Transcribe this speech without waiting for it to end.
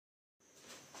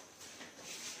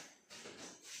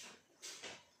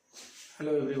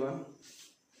Hello everyone.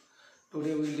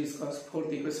 Today we will discuss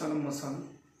fourth equation of motion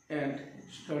and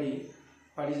study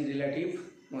what is relative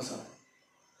motion.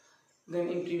 Then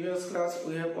in previous class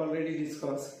we have already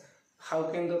discussed how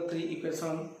can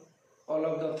the all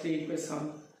of the three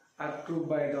equations are proved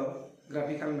by the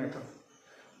graphical method.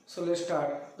 So let's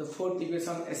start. The fourth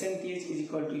equation SNTH is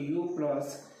equal to u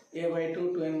plus a by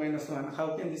 2 to n minus 1.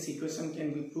 How can this equation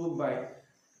can be proved by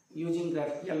using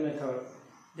graphical method?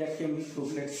 That can be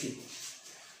proved. Let's see.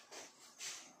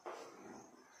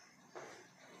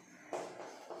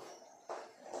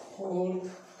 Fourth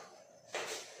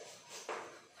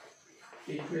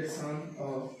equation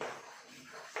of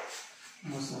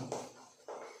motion,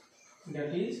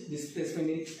 that is displacement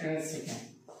in n second.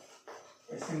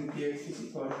 SNTH is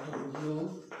equal to u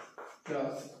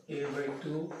plus a by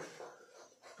 2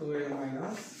 to n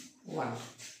minus 1.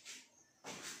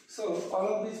 So all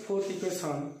of these fourth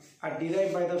equations are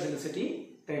derived by the velocity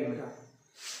time graph.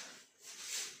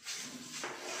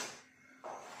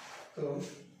 So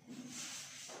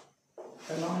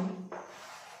along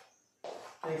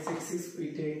x-axis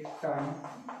we take time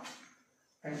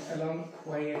and along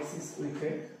y-axis we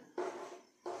take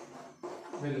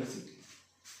velocity.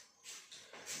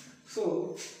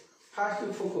 So first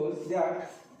we focus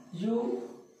that you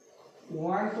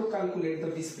want to calculate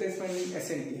the displacement in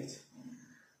SNTH.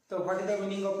 So what is the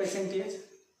meaning of SNTH?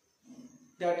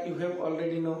 That you have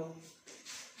already know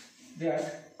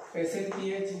that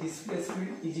SNTH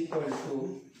displacement is equal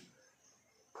to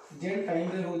gen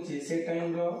time रे होचे से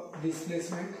time रो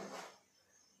displacement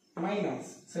minus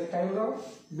से time रो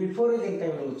before जेन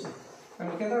time रो होचे हम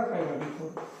केदा पाइबा before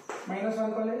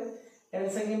 -1 कले n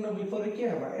second row before के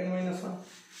हबा n -1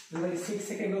 जदि 6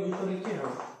 सेकंड रो बिफोर के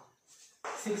हबा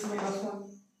 6 - 1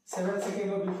 7 सेकंड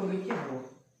रो बिफोर के हबा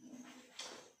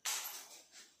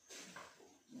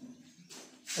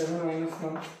 7 -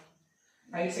 1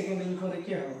 8 सेकंड रो बिफोर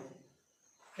के हबा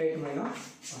 8 - 1.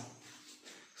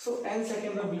 So n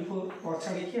second before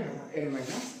पछाड़ी क्या होगा n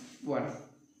minus 1.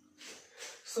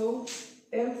 So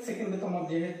n second तुम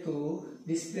जेहेतु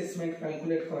displacement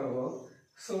calculate करोगे,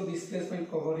 so displacement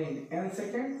covering n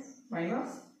second minus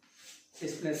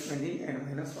displacement in n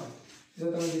minus 1. जो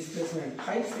तुम displacement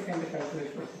 5 second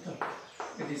calculate करते हो,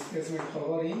 the displacement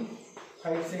covering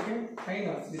 5 second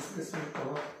minus displacement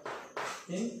cover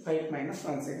in 5 minus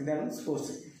 1 second, that means 4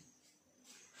 second.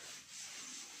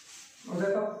 हो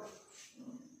जाता.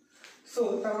 So,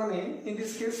 in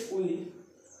this case, we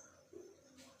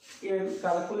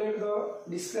calculate the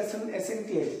displacement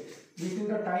SNTH between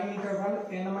the time interval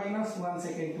n minus 1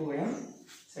 second to n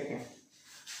second.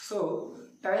 So,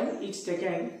 time is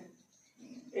taken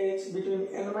is between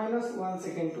n minus 1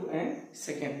 second to n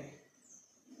second.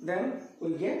 Then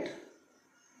we get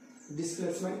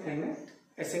displacement n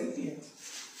at SNTH.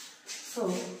 So,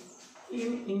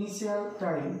 in initial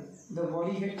time, the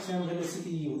body had same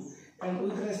velocity u. And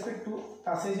with respect to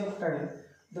passage of time,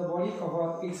 the body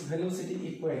covers its velocity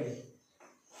equally.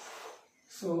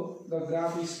 So the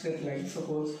graph is straight line.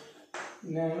 Suppose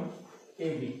name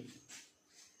AB.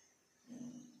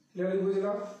 Clearly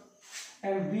bujhla?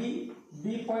 And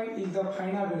B point is the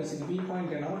final velocity. B point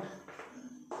denote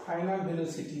final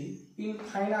velocity in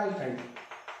final time.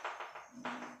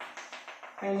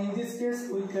 And in this case,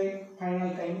 we take final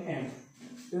time m.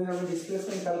 Then our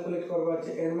displacement calculate करवा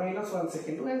चे n minus 1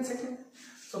 second to n second.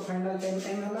 So final time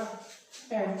n हला.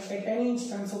 And at any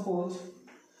instant, suppose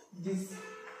this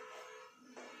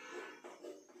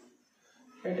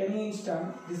at any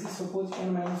instant this is suppose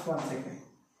n minus 1 second.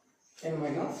 N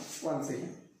minus 1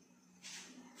 second.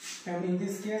 And in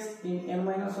this case, in n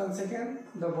minus 1 second,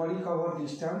 the body cover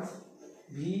distance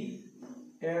v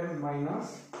n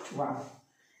minus 1.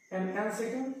 And n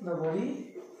second, the body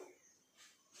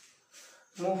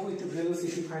move with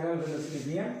velocity, final velocity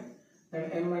vn,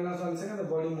 and n minus 1 second the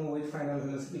body move with final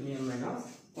velocity vn minus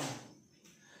 1.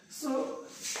 So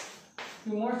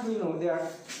you must know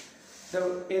that the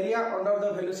area under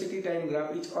the velocity time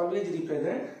graph is always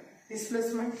represent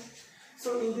displacement.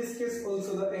 So in this case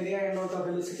also the area under the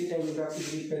velocity time graph is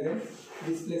represent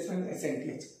displacement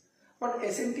SNTH. But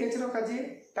SNTH रो काजे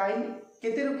time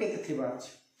केते रो केते थिबा अछि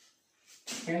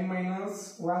n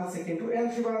minus 1 second to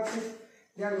n थिबा अछि.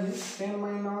 That means n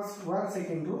minus 1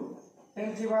 second to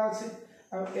n थिबा अछि.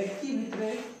 अब एकी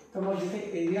भितरे तमर जते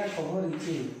एरिया कवर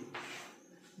हिचे,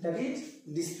 that is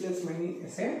displacement in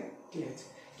SNTH.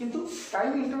 किंतु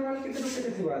टाइम इंटरवल केते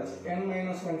केते थिबा अछि n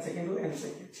minus 1 second to n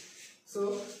second. So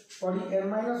body n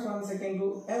minus 1 second to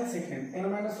n second, n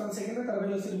minus 1 second तार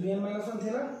velocity vn minus 1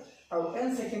 थिला और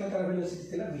n second तार velocity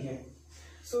थिला vn.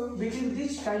 So between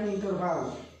this time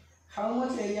interval, how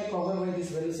much area covered by this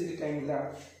velocity time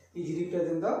graph is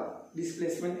represent the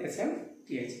displacement S and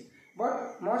th,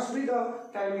 but must be the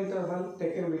time interval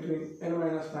taken between n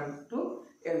minus 1 to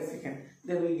n second.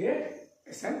 Then we get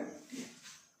S and th.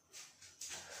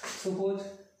 Suppose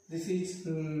this is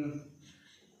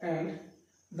and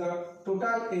the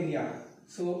total area.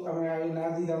 So I will now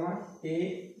do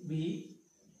A, B,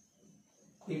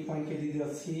 a point के दीदी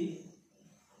C,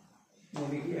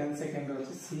 Modi की n second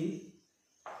होती C,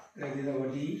 रख दीदा वो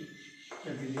D,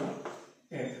 रख दीदा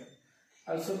F.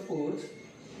 Also suppose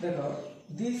देखो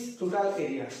this total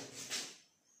area,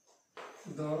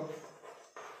 the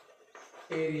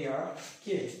area K,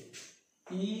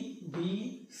 E, B,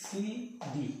 C,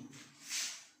 D,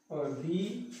 और B,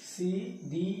 C,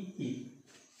 D, E.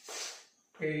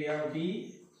 Area B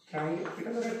triangle,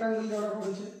 कितना तो rectangle जोड़ा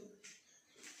पड़े छे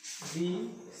B,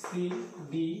 C,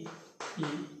 D, E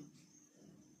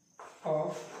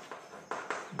of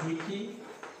BT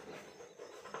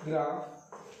graph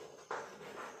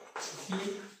G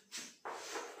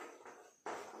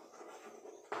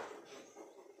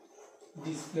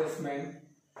displacement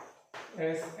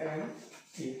S and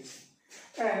T,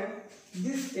 and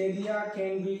this area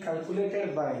can be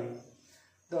calculated by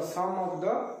the sum of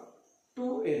the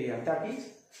two areas. That is,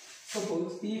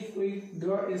 suppose if we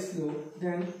draw a slope,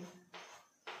 then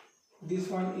this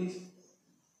one is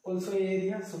also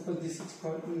area. Suppose this is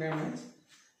called named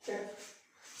F.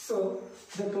 So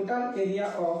the total area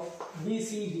of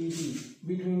BCDB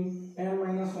between n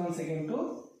minus 1 second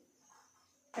to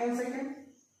n second,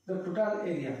 the total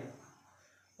area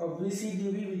of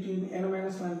BCDB between n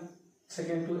minus 1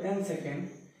 second to n second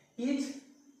is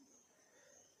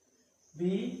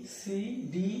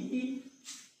BCDE,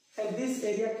 and this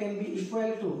area can be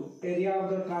equal to area of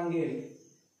the triangle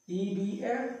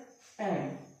EBF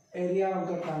and area of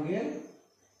the triangle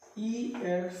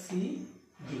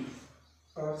EFCD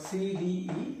or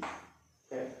CDEF.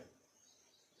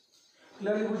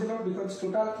 Clearly बुझलो, because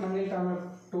total triangle का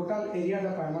total area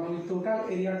the primary total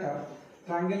area का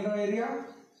triangle का area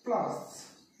plus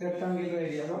rectangle का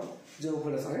area का जो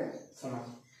ऊपर सारे समान,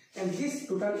 and this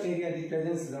total area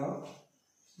represents the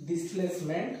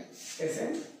displacement S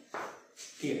and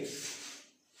T.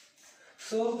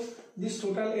 So this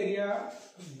total area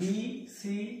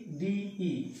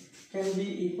BCDE can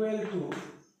be equal to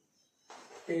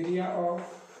area of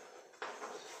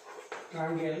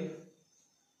triangle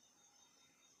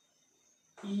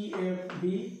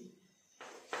EFB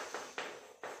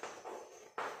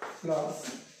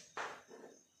plus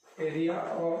area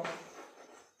of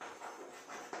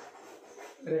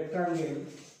rectangle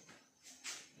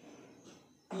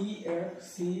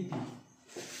EFCD.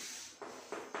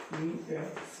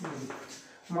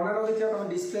 मने रखिथियो तुम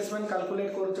displacement calculate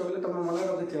करूछ बोले तुम मने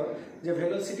रखिथियो जे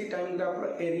velocity time graph row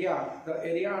area, the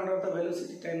area under the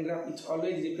velocity time graph is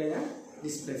always represent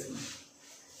displacement.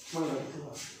 मने रखिथियो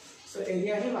so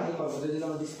area ही बाहर करबो जे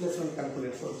हम displacement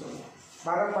calculate करूछ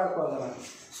बारंबार करबा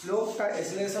स्लोप का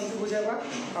एक्सेलरेशन को बुझाबा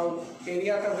और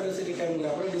एरिया का वेलोसिटी टाइम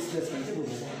ग्राफ रो डिस्प्लेसमेंट को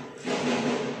बुझाबा.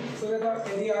 So the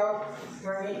area of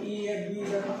triangle EFB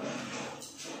देखो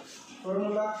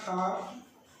formula half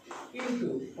into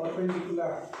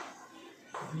perpendicular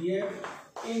BF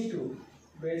into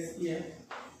base EF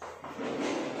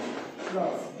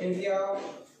plus area of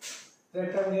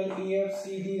rectangle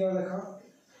EFCD का देखा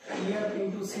EF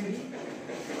into CD,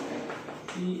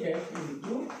 EF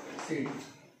into CD.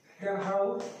 Then how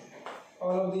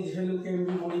all of these value can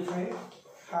be modified?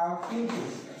 Half into,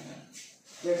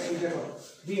 let's see देखो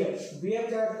BF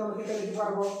जगह तुम कितना लिख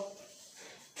पारबो?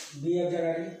 BF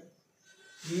जगह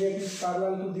BF is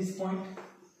parallel to this point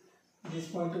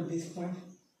to this point,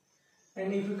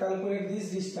 and if you calculate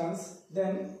this distance,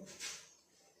 then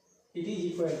it is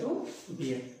equal to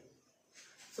BF.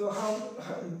 So how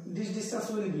this distance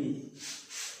will be?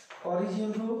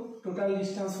 Origin to total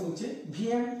distance होचे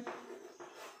VM.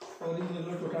 Origin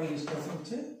to total distance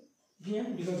होचे VM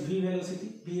because V velocity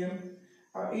VM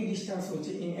और ये distance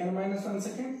होचे in n minus 1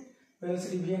 second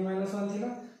velocity Vn minus 1 थिला,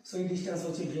 so ये distance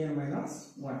होचे Vn minus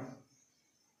 1.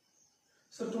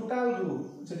 So total रू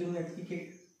जब मैं इसकी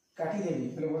काटी देवी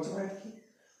पहले वो चला कि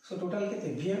so total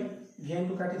कितने Vn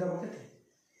टू काटी दबा कितने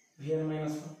Vn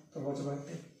minus 1 तो वो चला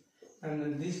कितने, and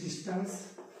this distance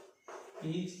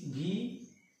is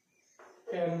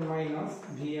Vn minus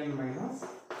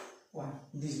 1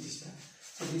 this distance.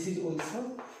 So this is also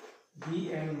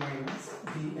Vn minus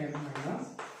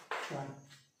 1.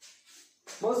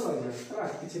 बहुत सहज है ना,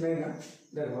 किसी नहीं ना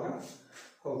डर होगा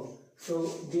हो. So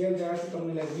दिया जाए तो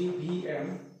मिला Vn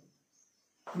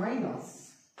minus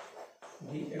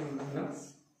 1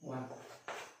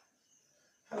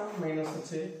 हाँ माइनस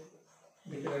अच्छे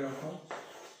दिख रहा है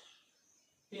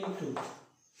into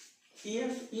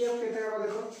EF केते हबा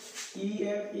देखो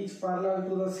EF is parallel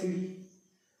to the CD.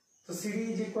 So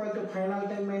CD is equal to final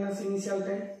time minus initial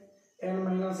time n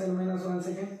minus 1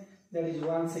 second, that is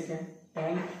 1 second,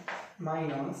 n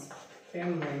minus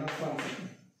 1 second.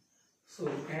 So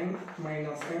n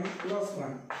minus n plus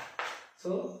 1.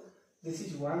 So this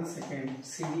is 1 second.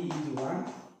 CD is 1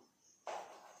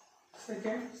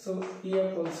 second. So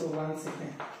EF also 1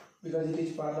 second because it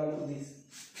is parallel to this.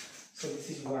 So this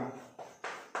is 1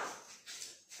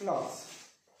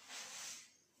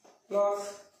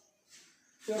 plus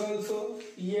here also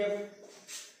EF,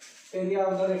 area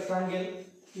of the rectangle,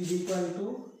 is equal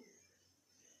to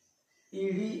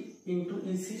ED into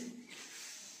EC.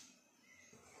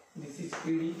 This is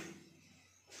ED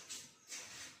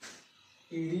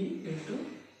into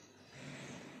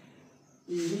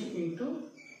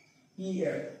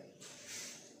EF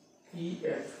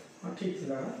हाँ ठीक थी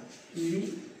ना ED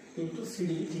into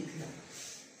CD ठीक था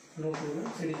no problem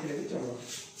CD के लिए भी चलो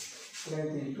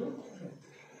length into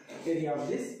area of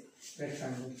this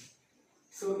rectangle.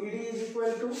 So ED is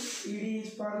equal to ED is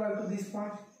parallel to this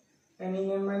point and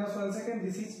in n minus 1 second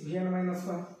this is Vn minus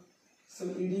 1. So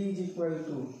ED is equal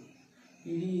to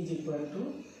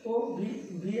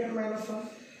Vn minus 1.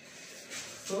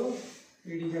 So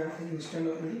ED instead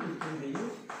of ED it will be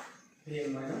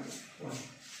Vn minus 1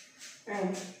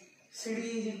 and CD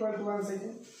is equal to 1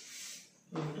 second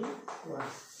into 1.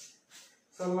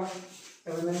 So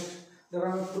next जब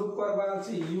हम proof करबा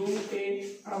अछि UA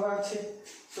आबा अछि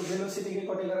so velocity के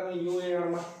कटेगर में UA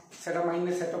आमा सेटा माइंड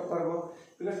में सेटअप करबो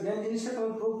बिकॉज़ देन जिनिसटा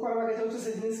तुम प्रूफ करबा के चाहू से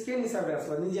जिनिस के हिसाब से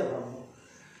आसबा निजे भाबो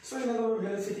सो इन तो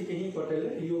वेलोसिटी के ही कटेले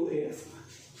UA आसबा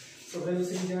सो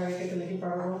वेलोसिटी जगह के लिखि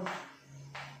पाबो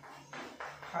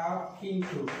हाफ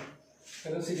इनटू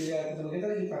वेलोसिटी जगह के तुम के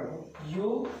लिखि पाबो U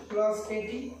plus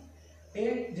AT a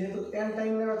जेतु n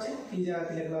time में अछि t जगह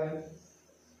के लिखलो है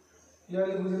यो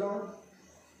लिख बुझलो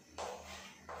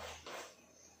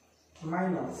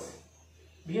minus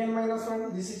Vn minus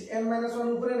 1 this is n minus 1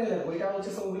 ऊपर नहीं लगो এটা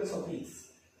হচ্ছে সবগুলো সফিক্স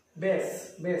base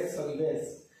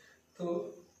তো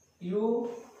u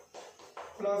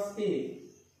plus a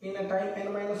in a time n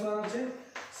minus 1 আছে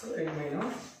so n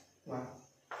minus 1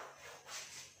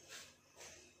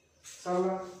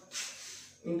 solve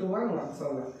into 1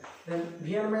 solve then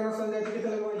Vn minus 1 जाते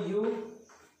कितना लगो u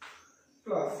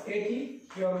plus at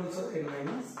here also n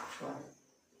minus 1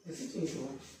 this is into 1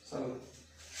 solve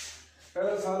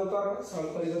पहले सॉल्व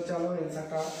कर इधर चलो आंसर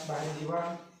का बाहर जीवा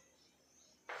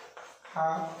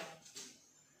half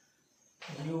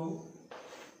u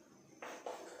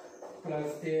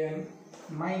plus n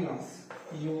minus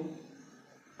u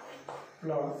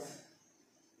plus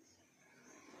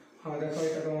हाँ देखो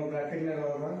इधर तो ब्रैकेट में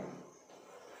रहेगा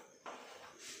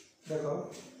देखो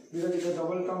इधर इधर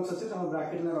डबल टर्म्स अच्छे तो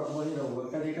ब्रैकेट में रखो नहीं रखो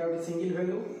क्या देखा उधर सिंगल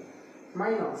वैल्यू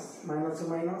माइनस से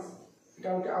माइनस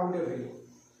इधर उधर आउटर वैल्यू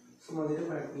सो मध्य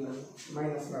ब्रैकेट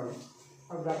माइनस लगाओ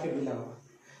और ब्रैकेट भी लगाओ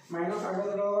माइनस आगे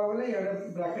लगाओ बोले यार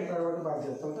ब्रैकेट लगाओ तो बात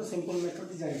जाता है तो सिंपल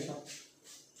मेथड जाएगा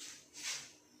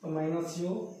तो माइनस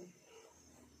u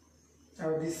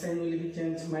और this sign will be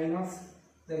change minus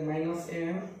then minus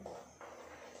m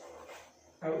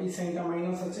और इस साइन का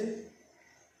माइनस अच्छे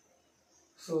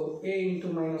सो a into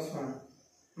माइनस 1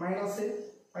 माइनस से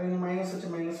और इन माइनस अच्छे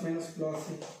माइनस प्लस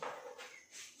से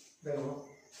देखो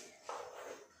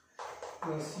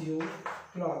plus u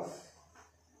plus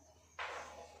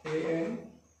an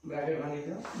bracket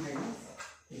bhanega minus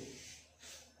a.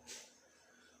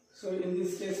 So in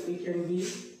this case we can be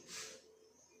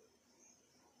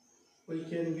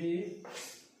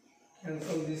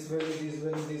cancel this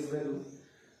value,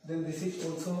 then this is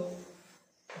also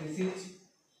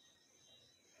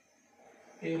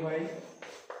a by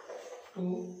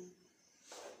 2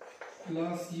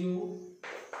 plus u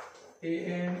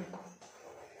an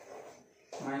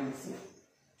minus c.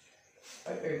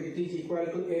 It is equal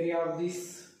to area of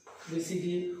this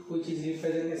BCD which is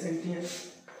represented as SNTS.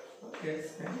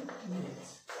 Yes and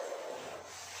yes.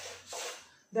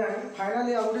 Then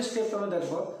finally our step तुम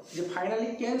देखो जे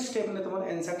finally केन step ने तुम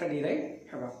answer टा derive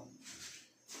हेबा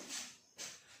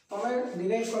तुम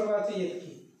derive करबा छी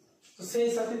एतकी तो से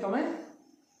हिसाब से तुम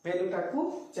वैल्यू टा को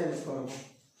चेंज करबो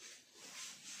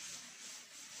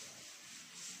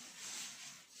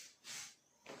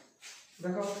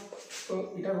देखो तो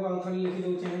इटा को आंसर लिखि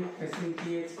दो छे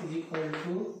SNTX is equal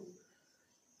to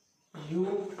u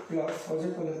plus हो जे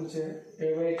पहले कुछ a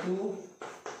by 2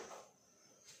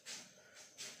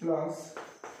 plus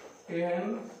an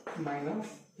minus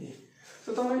a तो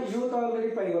तुम u तो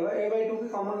ऑलरेडी पाई गलो a by 2 के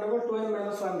कॉमन नंबर 2n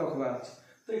minus 1 रखबा अछि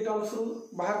तो ई टर्म्स रु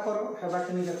बाहर करो हेबा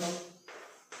कि नहीं देखो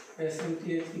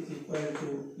SNTX is equal to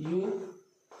u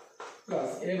plus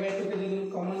a by 2 के जदि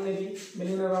कॉमन नेबी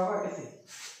बेली न रहबा केते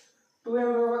 2m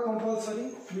रहबा कंपलसरी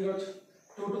बिकॉज़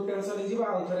 2 2 कैंसिल हो जिबा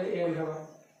आ थरे m रहबा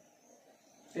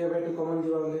a by 2 कॉमन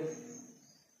जिबा बोले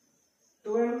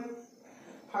 2m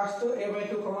फर्स्ट तो a by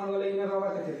 2 कॉमन गले इन रहबा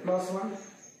केते +1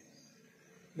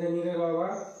 देन इन रहबा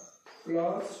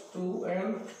 +2m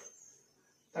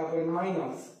तापर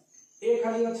माइनस a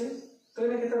खाली আছে तो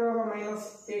इने केते रहबा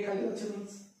 -a खाली আছে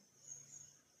मींस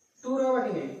 2 रहबा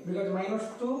कि नहीं बिकॉज़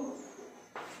 -2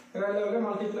 रहले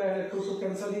मल्टीप्लाई 2 2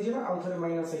 कैंसिल हो जिबा आ थरे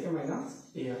माइनस है के माइनस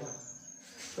a रहबा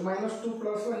तो -2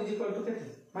 + 1 इज इक्वल टू केते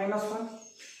 -1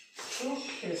 so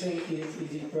ऐसे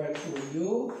is equal to u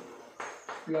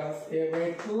plus a by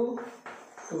 2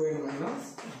 2n minus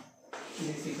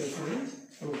this equation is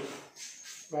proved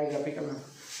by graphical method.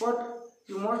 But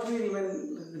you must be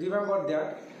remember that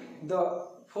the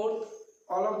fourth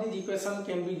all of these equations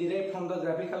can be derived from the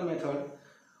graphical method,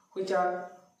 which are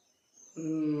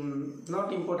not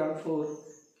important for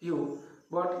you,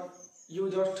 but you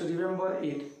just remember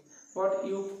it. But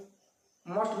you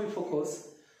must be focused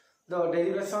the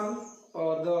derivation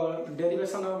or the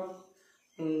derivation of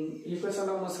equation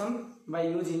of motion by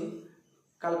using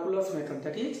calculus method,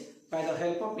 that is by the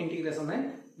help of integration and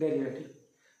derivative.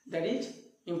 That is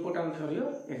important for your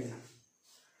exam.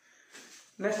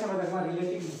 Next हम देखना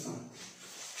relative motion.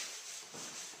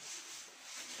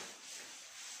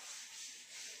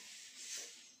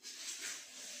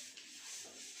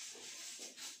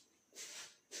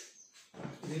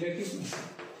 Relative motion.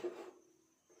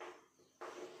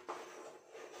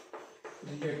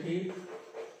 Relative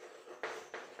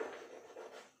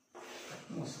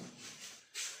motion.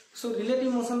 So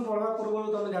relative motion पढ़वा पूर्व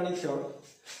तुम जानी छो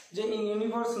जे in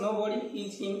universe nobody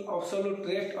is in absolute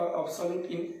rest or absolute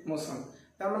in motion.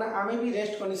 तार माने आमे भी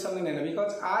रेस्ट कंडीशन में नहीं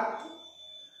बिकॉज़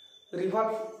अर्थ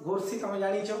रिवॉल्व घूरसी तुम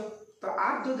जानी छो तो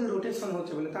अर्थ जदि रोटेशन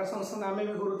होचे बोले तार संग संग आमे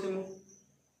भी घूरुथिमु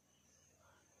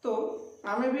तो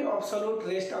आमे भी absolute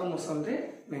rest और motion रे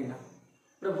नहीं ना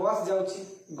रे बस जाउची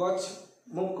गच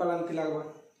मूव कलांती लागबा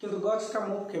किंतु गच का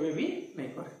मूव केबे भी नहीं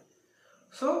करे.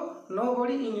 So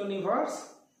nobody in universe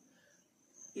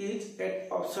is at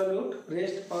absolute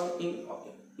rest or in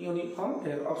uniform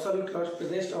absolute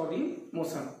rest or in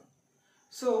motion.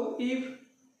 So if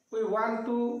we want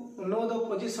to know the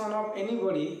position of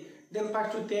anybody, then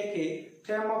first we take a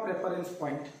frame of reference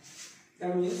point.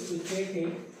 That means we take a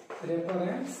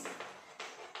reference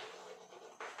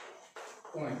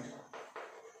point,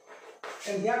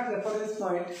 and that reference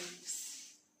point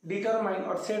determine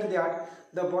or said that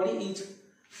the body is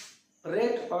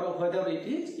rest or whether it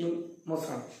is in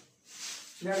motion.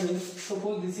 That means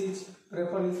suppose this is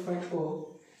reference point O,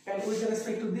 and with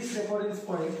respect to this reference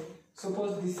point,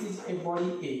 suppose this is a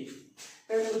body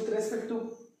A, and with respect to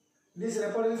this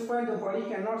reference point, the body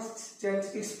cannot change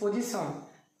its position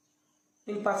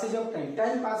in passage of time.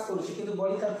 Time pass करूँ किंतु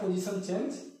body का position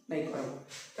change नहीं करेगा.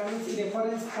 That means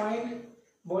reference point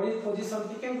body position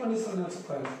की क्या condition में अच्छा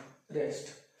करेगा rest.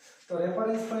 तो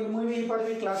reference point मुझे भी पर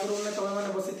भी classroom में तुम्हें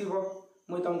मैंने बसी थी वो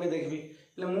मुझे तुमके देखबी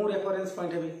ले मु reference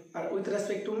point है भी और with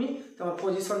respect to me तुम्हारा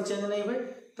position change नहीं हुए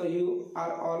तो you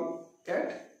are all at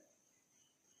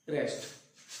rest.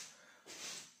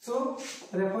 So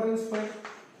reference point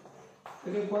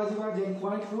देखिए पॉजिटिव जे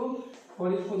पॉइंट रू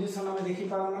बॉडी पोजीशन हमें देखि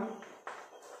पारना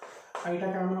आइटा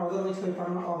का हम अदरवाइज कोई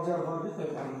पारना ऑब्जर्वर भी कोई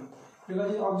पारना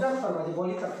बिकॉज़ ऑब्जर्व करबा जे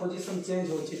बॉडी का पोजीशन चेंज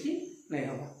होचे कि नहीं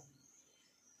होबा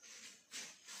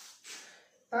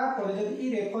तापर जदि ई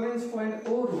रेफरेंस पॉइंट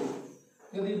ओ रू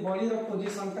जदि बॉडी रो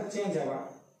पोजीशन का चेंज हवा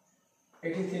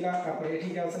एठी थिला तापर एठी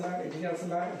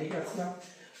आसला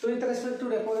so with respect to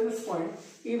reference point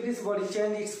if this body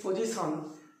change its position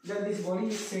then this body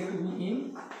is said to be in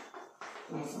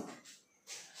motion.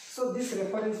 So this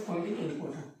reference point is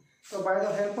important. So by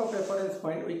the help of reference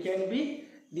point we can be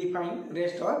define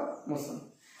rest or motion,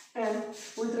 and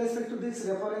with respect to this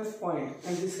reference point,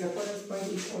 and this reference point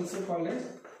is also called as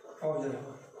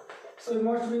observer. So you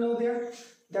must know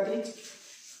that is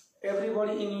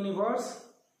everybody in universe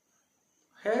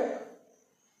have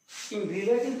in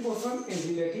relative motion and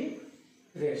relative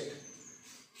rest,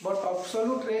 but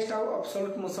absolute rest और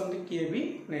absolute motion किए भी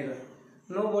नहीं रहे.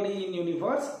 Nobody in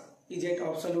universe is at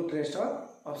absolute rest or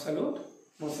absolute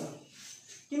motion.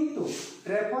 किंतु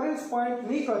reference point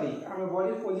नहीं करी आम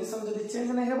body position जदि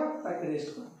चेंज नहीं हेबा ताके रेस्ट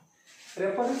कर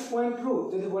रेफरेंस पॉइंट रू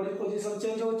जदि बॉडी पोजीशन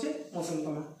चेंज होचे मोशन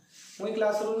कमा मुई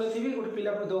क्लासरूम में थी गोटे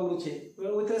पिला पर दौड़ुचे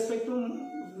with respect to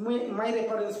my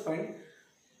reference point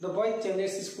the boy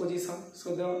changes his position,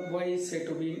 so the boy is said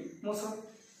to be in motion.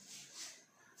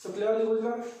 So clearly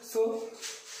बुझला. So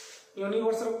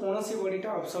यूनिवर्स रो कोनोसी बॉडी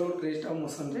टा एब्सोल्यूट रेस्ट और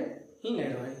मोशन रे ही नहीं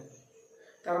रहे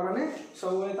तार माने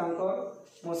सब वे तांकर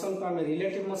मोशन को हमें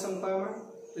रिलेटिव मोशन कहमा,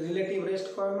 रिलेटिव रेस्ट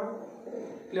कहमा,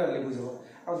 क्लियरली बुझो।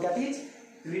 और दैट इज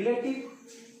रिलेटिव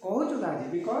कहू छु काजी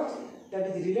because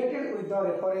that is related with the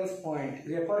reference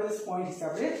point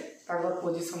हिसाब रे ताकर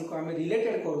पोजीशन को हमें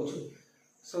रिलेटेड करू छु।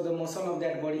 So the motion of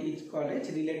that body is called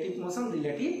as relative motion,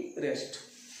 relative rest.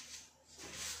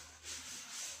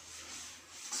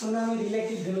 So now we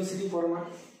relative velocity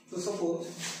format. So suppose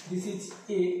this is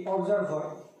a observer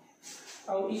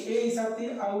और ए हिसाब से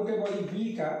आउटे body B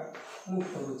का मूव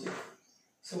करूचे।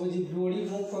 सो जी बॉडी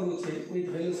मूव करूचे with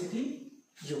velocity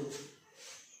u.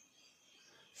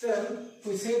 So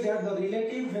we say that the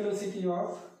relative velocity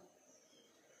of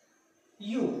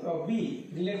u or b,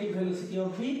 relative velocity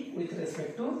of b with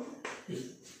respect to e.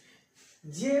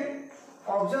 J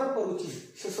observe करूची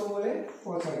से सब बोले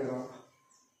पछाड़े रह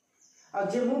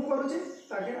और जे मूव करूचे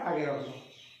ताके आगे रखो।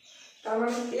 तार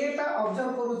माने ए ता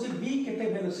ऑब्जर्व करूचे बी केते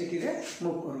वेलोसिटी रे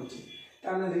मूव करूचे।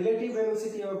 तार माने रिलेटिव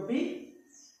वेलोसिटी ऑफ बी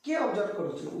के ऑब्जर्व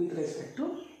करूचे विथ रिस्पेक्ट टू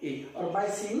ए और बाय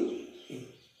सीइंग ए।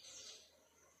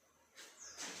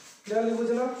 क्लियरली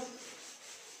बुझलो?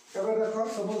 एबे देखो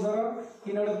सपोज धर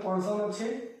इनोडे पर्सन अछि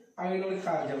आ इनोडे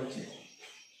कार जाउचे।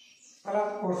 अला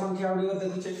पर्सन के आउडियो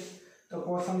देखुचे तो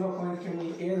पर्सन रो पॉइंट के मुई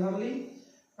ए धरली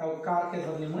और कार के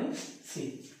धरली मुई सी।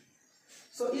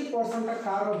 सो ई पर्सन का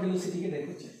कार रो वेलोसिटी के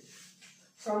देखुचे।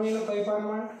 सो हम इनो कहि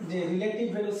पारमा जे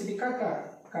रिलेटिव वेलोसिटी का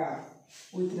car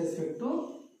with respect to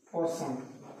person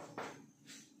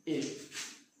ए।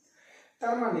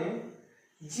 तार माने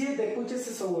जे देखुचे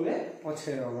से सब बोले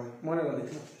पछे रहबा मने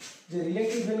रखिथो जे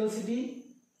रिलेटिव वेलोसिटी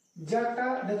जाटा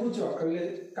देखुचो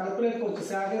कैलकुलेट करछो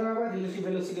से आगे रहबा रिलेटिव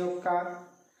वेलोसिटी ऑफ कार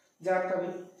जाटा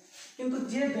भी किंतु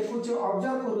जे देखुचो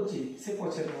ऑब्जर्व करूची से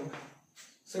पछे रहबा।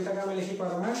 सो एटा का हम लिखि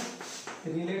पारमा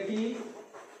relative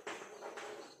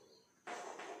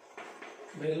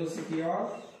velocity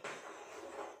of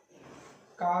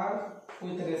car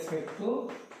with respect to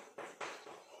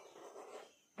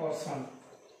person।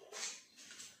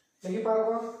 देखि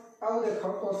पारबो आउ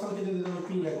देखो पर्सन के जदी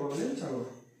पी लगबो बोले चलो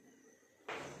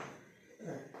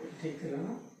ठीक है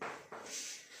ना।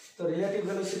 तो relative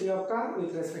velocity of car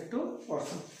with respect to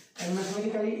person and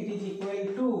mathematically it is equal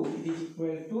to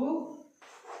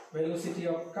velocity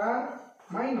of car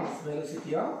minus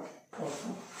velocity of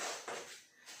person।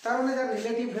 तार माने जब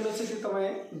रिलेटिव वेलोसिटी तमे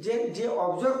जे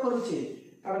ऑब्जर्व करूची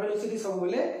तार वेलोसिटी सब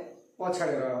बोले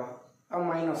पछाड़े रहबा और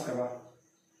माइनस हेबा।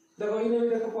 देखो इने भी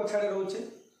देखो पछाड़े रहउचे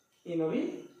इनो भी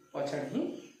पछाड़ ही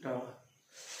रहबा।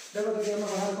 देखो तो हम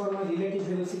बाहर करना relative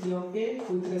velocity of a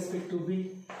with respect to b,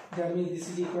 that means this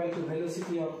is equal to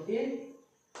velocity of a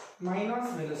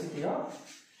minus velocity of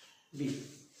b।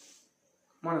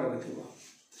 मन रखिबो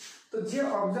तो जे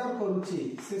ऑब्जर्व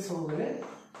करूची से सब बोले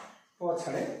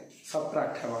पछाड़े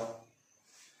सबट्रैक्ट हेबा।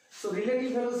 So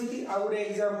relative velocity out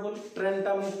example train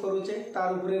ता मूव करूचे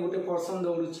तार ऊपर गोटे person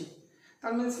दौड़ुची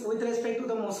that means with respect to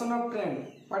the motion of train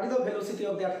what is the velocity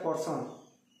of that person,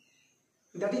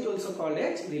 that is also called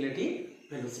as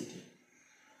relative velocity.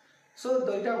 सो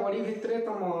दुईटा body भितरे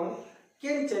तम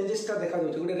के changes ता देखा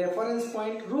जाउचे गोटे रेफरेंस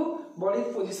पॉइंट रु बॉडी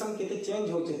पोजीशन केते चेंज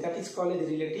होचे that is called as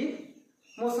relative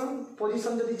motion.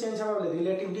 Position जदी चेंज होबा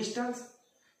रिलेटिव डिस्टेंस,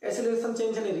 एक्सेलरेशन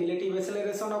चेंज है relative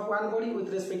acceleration of one body with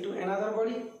respect to another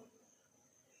body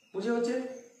बुझे होचे।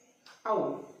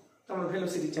 आउ तमर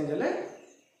वेलोसिटी चेंज है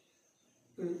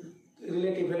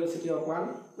relative velocity of one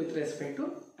with respect to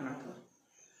another.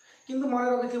 किंतु मन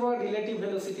रखिथिबो रिलेटिव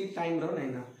वेलोसिटी टाइम रो नै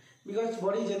ना बिकॉज़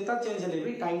बॉडी जेंता चेंज हेले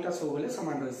भी टाइम ता सब बोले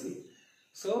समान रहसी।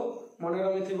 सो मन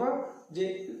रखिथिबो जे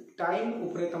टाइम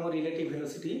ऊपर तमर रिलेटिव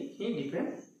वेलोसिटी ही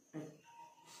डिपेंड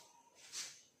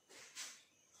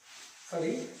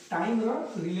सॉरी टाइम रो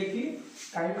रिलेटिव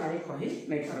टाइम आगे कही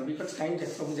नहीं पारो बिकॉज़ टाइम जे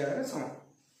सब जगह रे समान।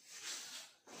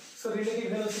 So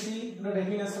relative velocity row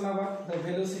definition of the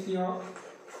velocity of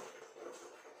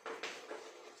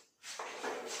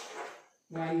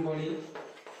one body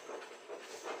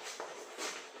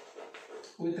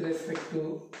with respect to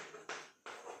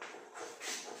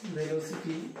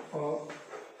velocity of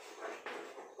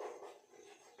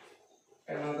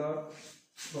another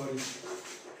body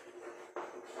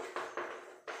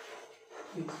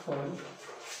is called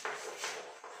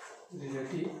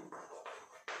relative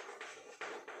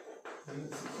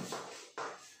velocity।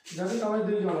 जब तुम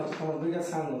दुई जन अच्छे तुम दुईटा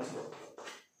सांग अच्छे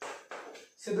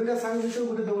से दुईटा सांग भर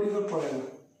गोटे दौड़ी कर पड़ेगा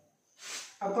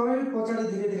आ तुम भी पचाड़े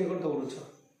धीरे धीरे कर दौड़ुछ।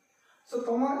 सो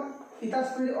तुम इता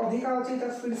स्पीड अधिका अच्छे इता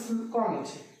स्पीड कम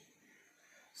अच्छे।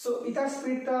 सो इता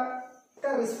स्पीड ता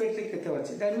इता रिस्पेक्ट रे केते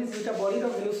अच्छे दैट मींस इटा बॉडी रो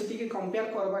वेलोसिटी के कंपेयर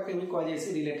करबा के भी कह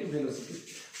जायसी रिलेटिव वेलोसिटी।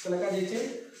 सो लगा जाय छे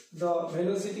the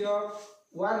velocity of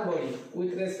one body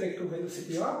with respect to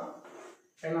velocity of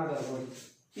another body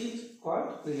is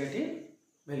called relative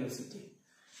velocity.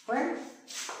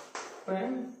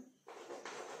 When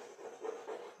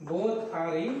both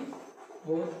are in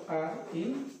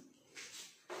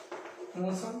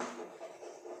motion,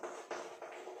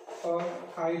 or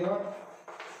either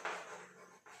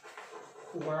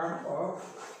one of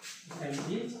them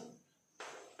is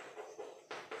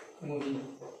moving.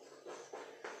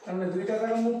 तमने दुईटा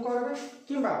जगह मूव करबे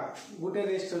किबा गोटे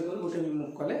rest हो गोटे भी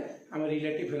मूव कले हम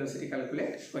रिलेटिव वेलोसिटी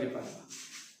कैलकुलेट करि पाबा.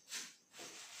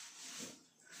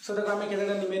 सो देखो हम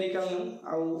केतेटा न्यूमेरिकल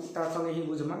आउ ता संगे ही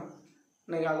बुझमा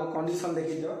नै आगो कंडीशन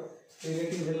देखि दियो.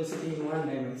 Relative velocity in one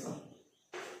dimension.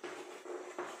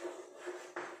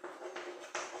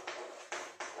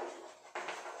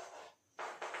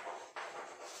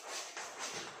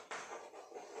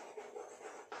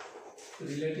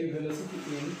 Relative velocity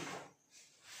in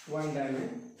one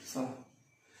dimension.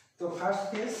 So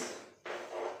first case,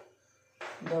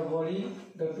 the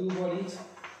two bodies,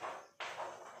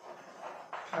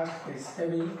 first case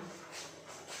having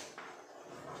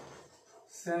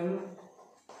same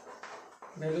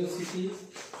velocity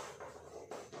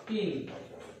in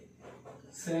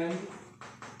same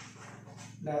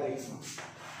direction.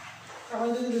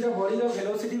 अब जो दुटा बॉडी रो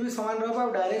वेलोसिटी भी समान रहबा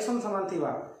और डायरेक्शन समान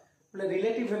थिबा बोले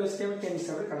रिलेटिव वेलोसिटी में केन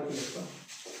हिसाब से कैलकुलेट कर.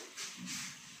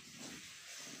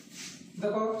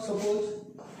 देखो suppose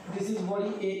this is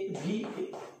body A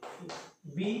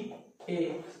B A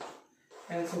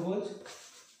and suppose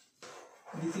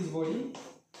this is body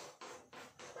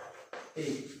A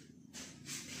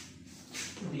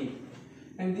B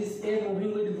and this a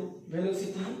moving with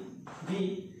velocity v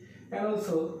and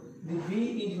also the v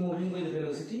is moving with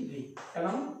velocity v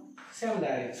along same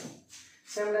direction.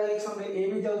 Same direction में ए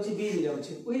भी जाउची B भी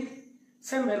जाउची with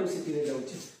same velocity रे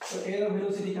जाउची. तो ए रो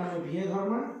velocity का हमें v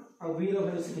धर्मा और b रो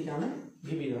वेलोसिटी का हमें v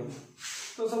धर्मा.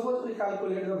 तो suppose we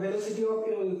calculate the velocity of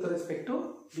a with respect to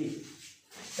b.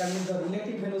 That means the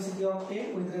relative velocity of a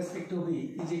with respect to b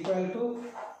is equal to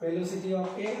velocity of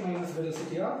a minus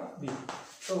velocity of b.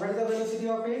 So what is the velocity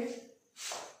of a?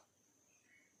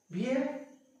 va.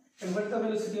 And what is the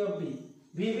velocity of b?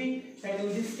 vb. And in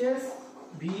this case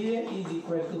va is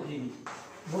equal to vb.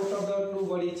 Both of the two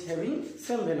bodies having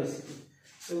same velocity.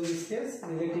 So in this case,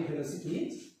 relative velocity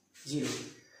is 0.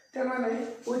 Then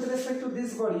with respect to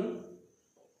this body,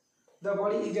 the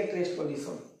body is at rest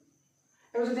position.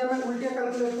 अब यदि हम उल्टा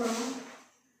calculate करना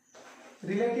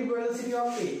relative velocity of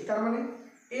a तार माने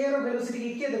a row velocity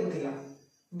के देखुथिला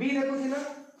b देखुथिला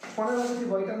कोन velocity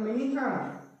body meaning का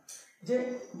जे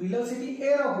velocity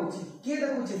a रो होची के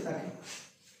देखुछि ताके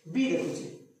b देखुछि.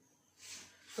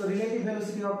 So relative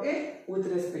velocity of a with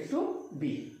respect to b.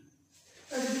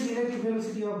 That is the relative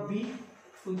velocity of b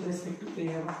with respect to a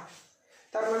है.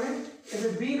 तार माने एबे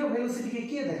b रो velocity के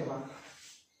किए देखबा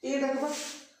a देखबा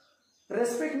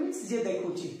respect means J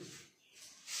देखुची.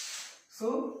 So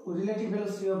relative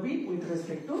velocity of b with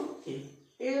respect to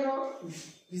a रो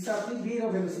हिसाब से b रो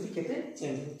वेलोसिटी केते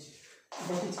चेंज होची.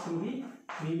 That is to be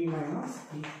vb minus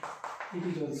b. It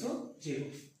is also 0.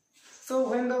 So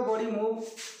when the body moves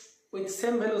with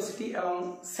same velocity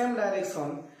along same direction,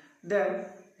 then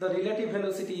the relative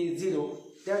velocity is 0.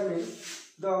 That means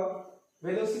the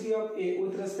velocity of a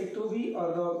with respect to b or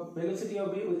the velocity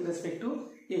of b with respect to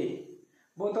a,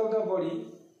 both of the body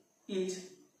is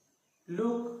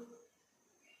look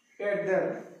at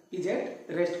them is at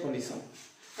rest condition.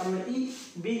 हमने e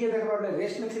b के देखबा वाले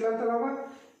rest में थिला त रहबा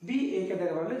b a के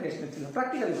देखबा वाले रेस्ट में थिला.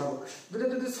 प्रैक्टिकली भाव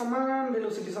दुटे समान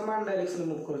वेलोसिटी समान डायरेक्शन में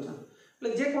मूव करछन ले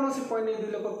जे कोनोसी पॉइंट नै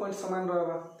दुई लोक पॉइंट समान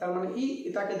रहबा तार माने ई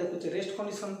इता के देखु छ रेस्ट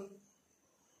कंडीशन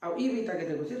आ ई भी इता के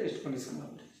देखु छ रेस्ट कंडीशन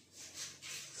भाबरे.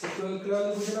 सो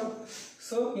क्लियरली बुझलो.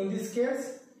 सो in this case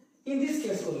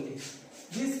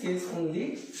only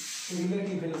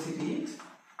relative velocity is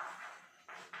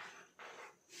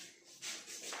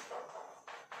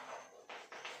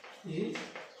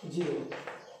 0.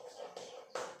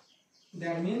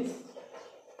 That means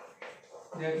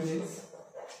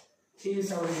A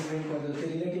is our different for the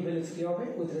relative velocity of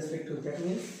it with respect to that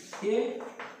means A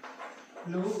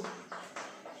look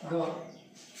the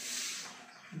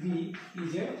B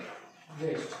is at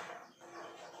rest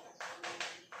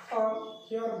or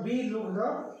here B look the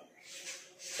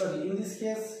in this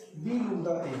case B look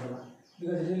the A because the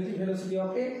relative velocity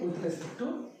of A with respect to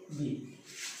B.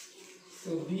 So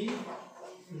B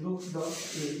looks the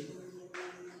A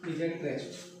is at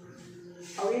rest.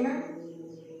 Again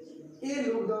A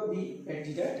look the B at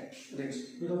rest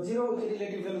because 0 is the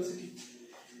relative velocity.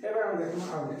 Ever I will get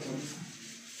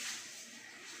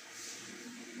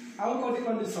our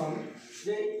condition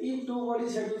that if two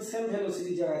bodies have the same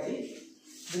velocity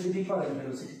then the different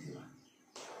velocity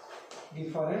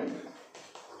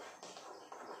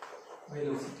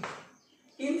velocity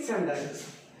in same direction.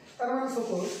 तार माने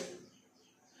suppose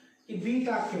कि b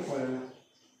टा के पड़ेगा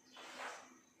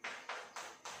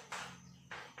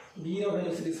b रो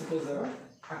velocity suppose जरा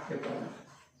आके पड़ेगा.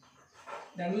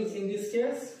 That means in this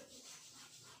case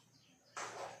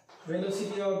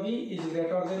velocity of b is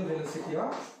greater than velocity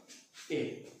of a.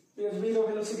 Because b row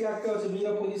velocity आके होचे, b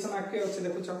रो position आके होचे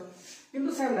देखो छ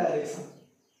into same direction.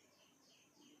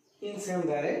 In same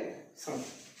direction.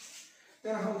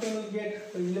 Then how can we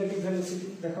get relative velocity?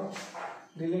 देखो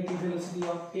relative velocity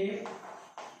of a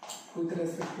with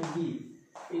respect to b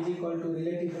is equal to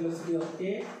relative velocity of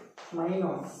a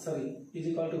minus is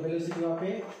equal to velocity of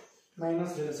a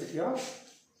minus velocity of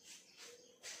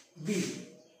b.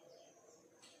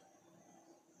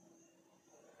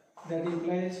 That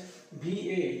implies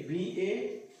VA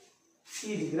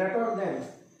is greater than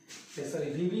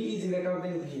VB is greater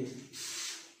than VA.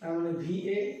 तारमाने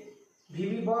VA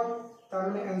VB bar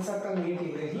तारमाने answer का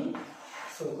negative रही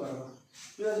show करवा.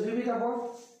 because VB टा bar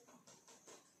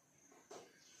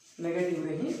negative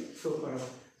रही show करवा.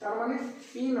 तारमाने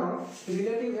इन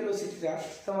relative velocity टा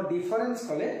तम डिफरेंस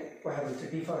कले कहा होचे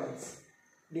डिफरेंस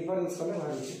कले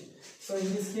कहा होचे. so in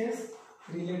this case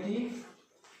relative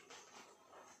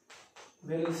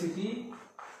velocity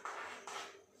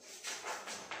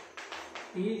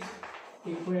is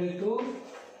equal to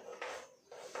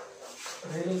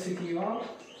velocity of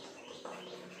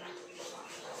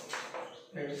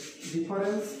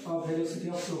difference of velocity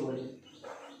of two body.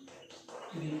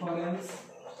 Difference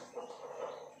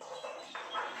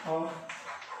of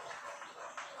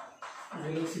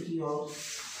velocity of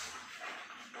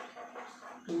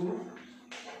two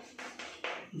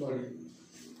body.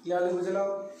 Clearly बुझलो.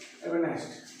 अब नेक्स्ट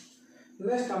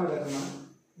काम देखना.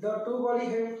 The two body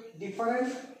have different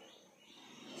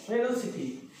velocity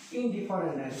in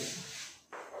different direction.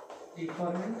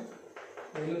 Different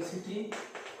velocity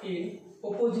in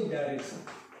opposite direction.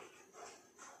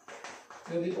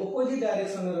 यदि opposite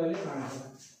direction में रहले कहाँ होगा?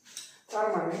 तार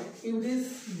माने if this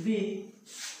B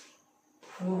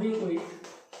moving with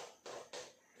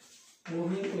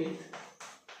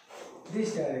this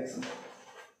direction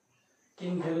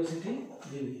in velocity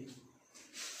VB.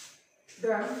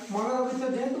 then मन रखितो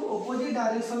जेतु opposite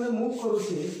direction में move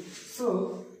करूची so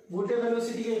गोटे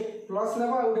वेलोसिटी के प्लस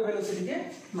लेबा गोटे वेलोसिटी के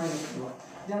माइनस लेबा.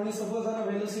 जेमनि सपोज आर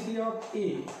वेलोसिटी ऑफ ए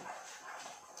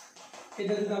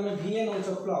एटा जदि हम vn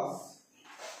होचो plus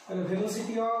and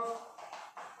velocity of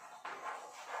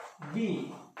b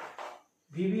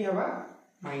vb हवा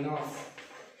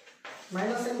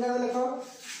माइनस एंड का लिखो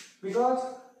because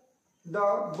the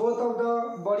both of the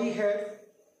body have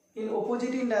in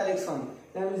opposite in direction.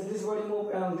 That means this body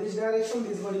move along this direction,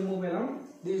 this body move along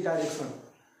this direction.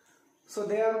 So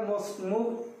they are must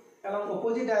move along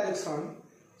opposite direction.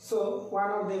 So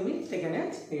one of them is taken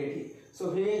as negative.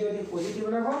 So VA is positive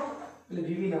number,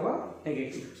 VB number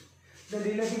negative. Then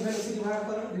relative velocity बाहर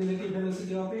करो. Relative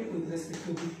velocity of A with respect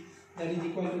to B. That is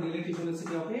equal to relative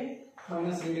velocity of A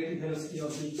minus relative velocity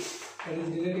of B. That is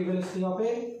relative velocity of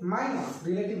A minus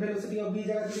relative velocity of B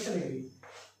जगह कितना लगेगी?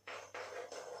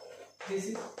 This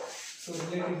is so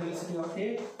relative velocity of A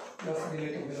plus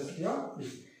relative velocity of B.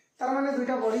 तार माने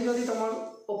दुईटा body जदि तमर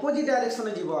opposite direction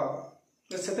में जीवा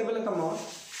सेते बेले तम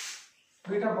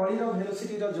दुईटा बॉडी रो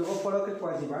वेलोसिटी रो जोगफल के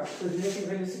कोआ जीवा तो relative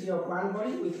velocity of one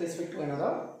body with respect to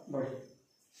another body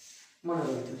मन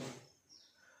रखितो.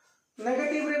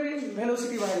 नेगेटिव रे भी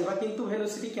वेलोसिटी बाहरिबा किंतु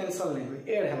वेलोसिटी कैंसल नै होय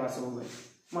ऐड हेबा सब होय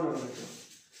मन रखितो.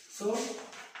 सो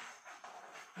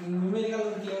न्यूमेरिकल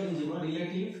क्लियर नहीं जीवा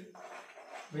relative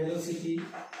velocity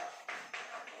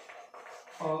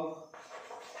of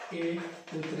A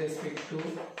with respect to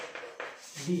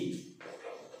B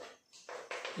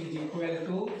is equal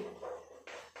to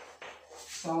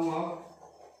sum of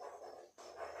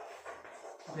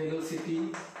velocity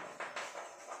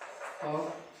of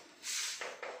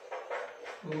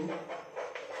two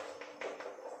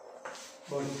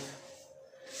bodies.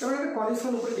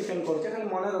 Condition ऊपर डिपेंड करछे खाली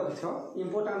मन रखिथो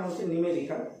इंपोर्टेंट होचे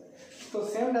न्यूमेरिकल. तो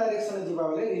सेम डायरेक्शन में जीवा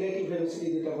बेले रिलेटिव वेलोसिटी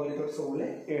दुटा बॉडी तो सब बेले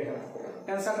ऐड हेबा.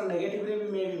 आंसर नेगेटिव रे भी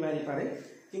मे भी मारी पारे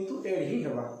किंतु ऐड ही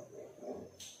हेबा.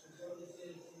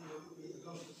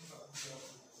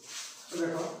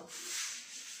 देखो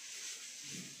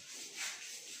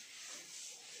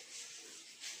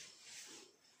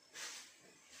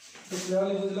तो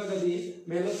क्लियरली बुझलो यदि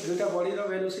वेलोसिटी दुटा बॉडी रो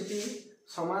वेलोसिटी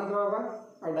समान रहबा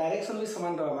और डायरेक्शन भी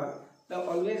समान रहबा तो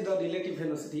always the relative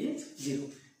velocity is 0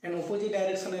 and opposite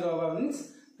direction रहबा means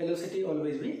velocity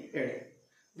always be added.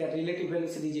 That relative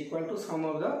velocity is equal to sum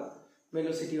of the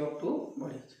velocity of two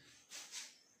bodies.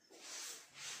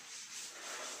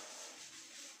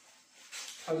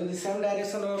 आ जदि सेम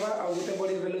डायरेक्शन रहबा आ गोटे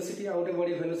बॉडी वेलोसिटी आ गोटे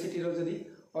body velocity रो जदि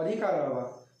अधिक रहबा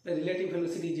the relative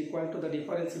velocity is equal to the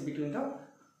difference between the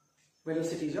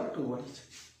velocities of two bodies.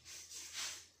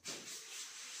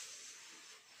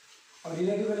 और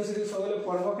relative velocity सबले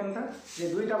पढ़बो केनता जे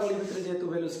दुईटा बॉडी भितर जेतु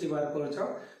वेलोसिटी बाहर करछो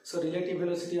so relative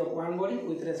velocity of one body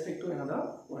with respect to another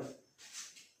body.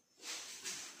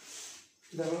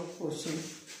 देखो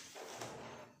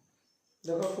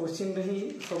क्वेश्चन रे ही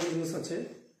सब जिनिस अछि.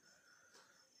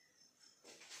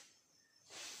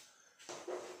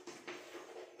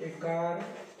 A car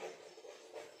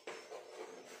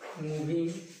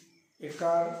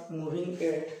moving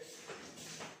at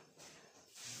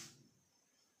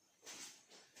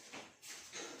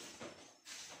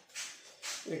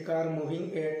a car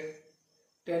moving at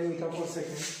 10 meter per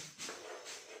second,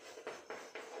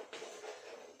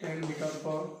 10 meter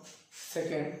per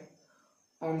second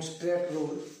on straight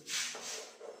road,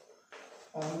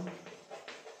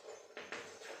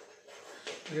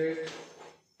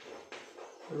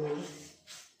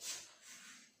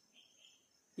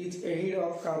 is ahead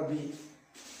of car B.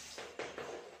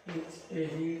 Is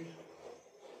ahead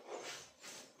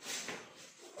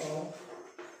of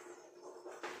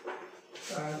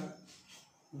car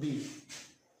B,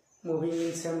 moving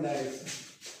in same direction.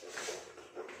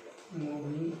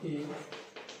 Moving in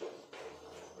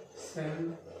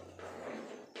same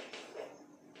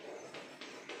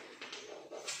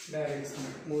direction.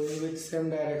 Moving with same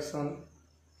direction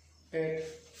at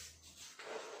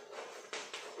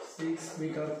 6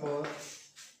 meter per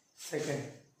second.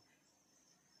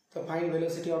 So find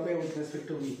velocity of A with respect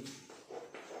to B.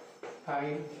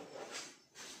 Find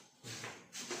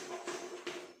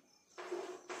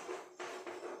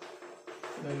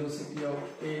velocity of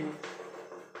A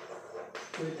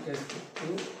with respect to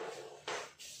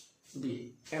B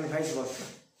and vice versa.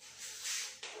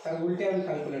 तार उल्टे हम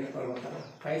calculate करबो तार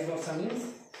vice versa means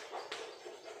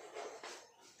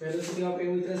velocity of A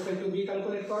with respect to B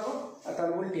calculate करबो आ तार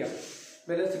उल्टे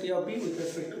velocity of B with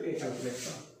respect to A calculate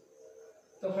करबो.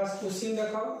 तो फर्स्ट क्वेश्चन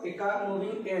देखो a car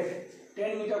moving at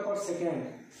 10 meter per second.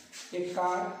 A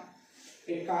car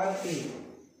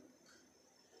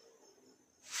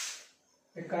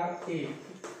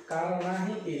car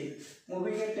nahi A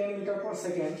moving at 10 meter per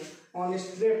second on a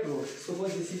straight road.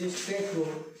 Suppose this is a straight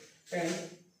road and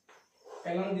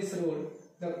along this road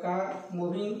the car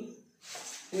moving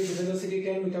with velocity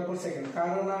 10 meter per second.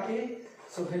 Car na A,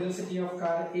 so velocity of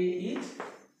car A is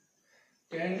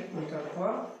 10 meter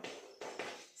per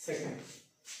second.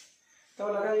 तो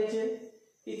लगा लीजिए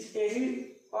is ahead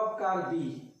of car B.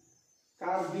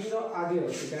 car B रो आगे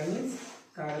होती है. That means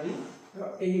car B row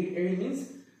ahead means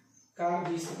car B.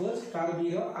 Suppose car B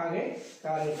रो आगे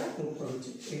car A का move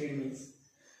करूची. ahead means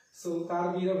so car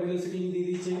B रो velocity भी दे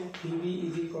दीजिए.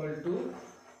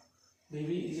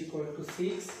 VB is equal to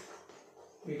 6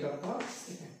 meter per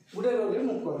second. गुडे road रे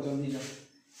मूव कर जल्दी जा.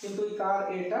 किंतु कार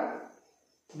A टा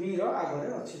B रो आगे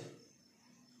रे अछि.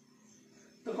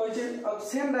 तो कोई जे अब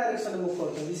सेम डायरेक्शन में मूव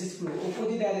करतो. दिस इज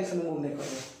अपोजिट डायरेक्शन में मूव नहीं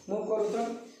करो. मूव करू तो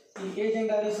ए जेन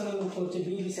डायरेक्शन में मूव करछे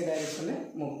बी भी से डायरेक्शन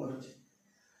में मूव करछे.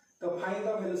 तो find the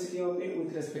velocity of A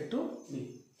with respect to be.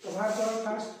 तो बाहर करो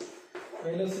first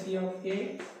velocity of A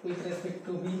with respect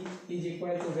to be is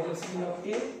equal to velocity of A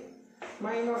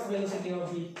minus velocity of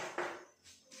B.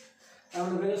 अब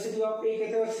वेलोसिटी ऑफ ए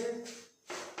केते अछि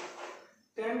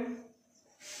 10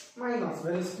 minus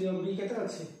velocity of B केते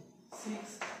अछि 6.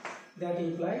 That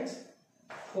implies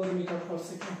 4 meter per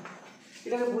second.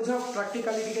 इटा बुझो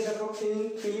प्रैक्टिकलिटी के देखो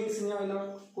फीलिंग्स नि होइनो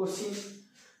क्वेश्चन.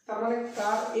 तार माने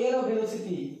कार ए रो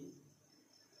वेलोसिटी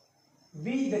b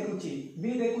देखुची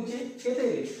केते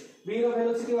b रो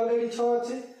वेलोसिटी ऑलरेडी 6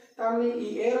 अछि. तार माने ई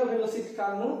ए रो वेलोसिटी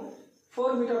कानु 4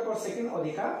 मीटर पर सेकंड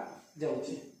अधिका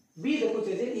जाउची. b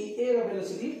देखुचे जे ई ए रो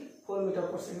वेलोसिटी 4 मीटर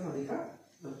पर सेकंड अधिका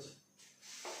जाउची.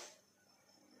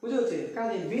 बुझो छे का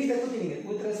जे b देखुची नि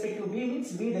with respect to b means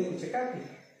b देखुचे का की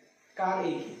कार a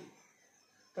की.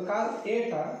 तो कार a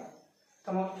टा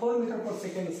तम 4 मीटर पर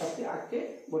सेकंड हिसाब से आके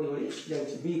बड़ी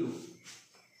जाउची b रू.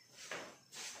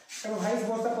 तब भाइस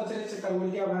वर्सा पचरे से कर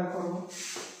उल्टा बाहर करो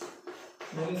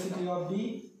velocity of b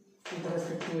with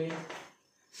respect to a.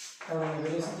 तब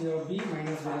velocity of b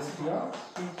minus velocity of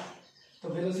a. तो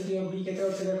वेलोसिटी ऑफ b केते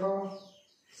होचे देखो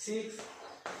 6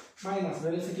 माइनस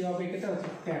वेलोसिटी ऑफ a केते होचे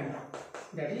 10.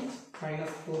 That is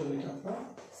minus 4 meter per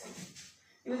second.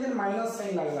 इने जे माइनस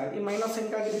साइन लागला ए माइनस साइन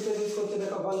का के रिप्रेजेंट करते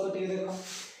देखो बल को टे देखो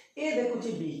ए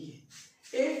देखुची b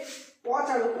के ए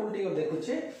पछाड़ उल्टी और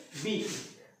देखुचे b के.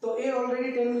 तो ए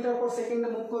ऑलरेडी 10 मीटर पर सेकंड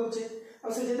मूव करूचे.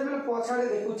 अब से जेते बेले पछाड़े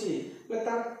देखुची ले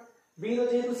तार b रो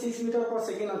जेतु 6 मीटर पर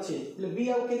सेकंड अछि ले b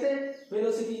आउ केते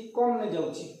वेलोसिटी कम ने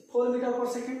जाउची 4 मीटर पर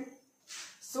second.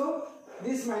 So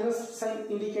this minus sign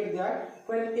indicate that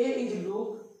when A is look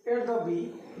at the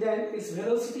B, then its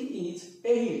velocity is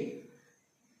ahead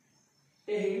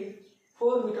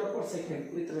 4 meter per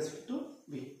second with respect to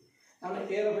B. Now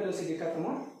A row velocity का तुम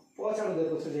पछाड़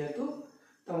देखो जेहेतु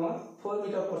तुम 4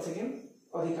 meter per second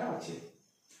अधिका अच्छे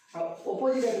आ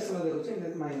opposite direction में देखो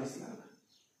छे माइनस ना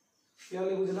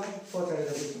क्लियरली बुझला पछाड़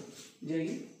देखो जे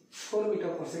 4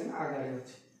 meter per second आगे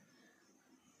अच्छे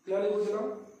क्लियरली बुझलो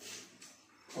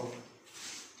ओ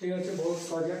ठीक है बहुत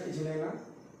सहज किसी नहीं ना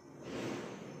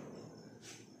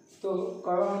तो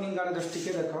कॉर्नरिंग का जस्ट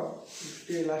टिके देखो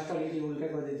टे लास्ट वाली उल्टा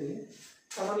कर देते हैं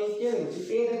तमानी के देखुची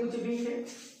ए देखुची बी के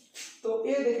तो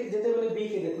ए देख जेते बेले बी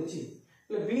के देखुची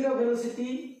ले बी रो वेलोसिटी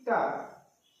ता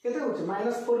केते होचे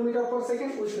 -4 मीटर पर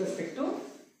सेकंड विथ रिस्पेक्ट टू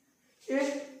ए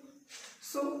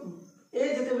सो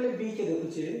ए जेते बेले बी के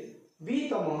देखुची बी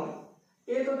तम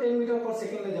ए तो 10 मीटर पर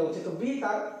सेकंड ले जाउचे तो बी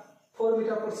तार 4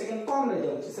 मीटर पर सेकंड कम ले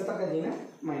जाउचे सेता का जीना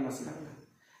माइनस लागला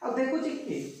अब देखुची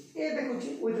के ए देखुची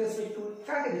विथ रिस्पेक्ट टू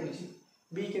का के देखुची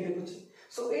बी के देखुची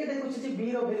सो ए देखुची जे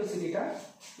बी रो वेलोसिटी ता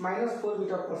 -4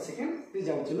 मीटर पर सेकंड ले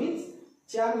जाउची मींस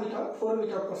 4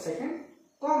 मीटर पर सेकंड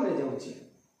कम ले जाउची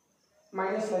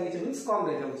माइनस लागि मींस कम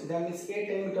ले जाउची दैट मींस ए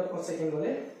 10 मीटर पर सेकंड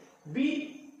बोले बी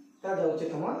ता जाउची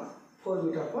तमा 4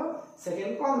 मीटर पर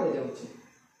सेकंड कम ले जाउची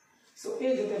सो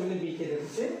ए जते बेले बी के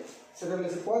देखुचे सेते बेले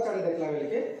से पछाड़ी देखला बेले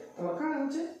के तमा का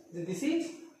होचे जे this is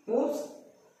moves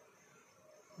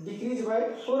decrease by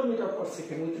 4 meter per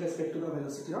second with respect to the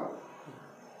velocity of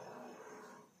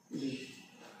b.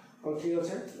 और ठीक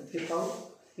है ठीक है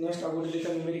नेक्स्ट अब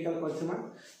डिजिटल न्यूमेरिकल करथमा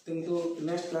किंतु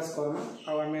नेक्स्ट क्लास करमा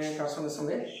अब हमें का संगे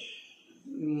संगे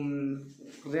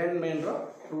रेन मैन रो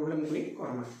प्रॉब्लम को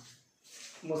करमा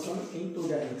मोशन इन 2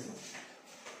 डायमेंशन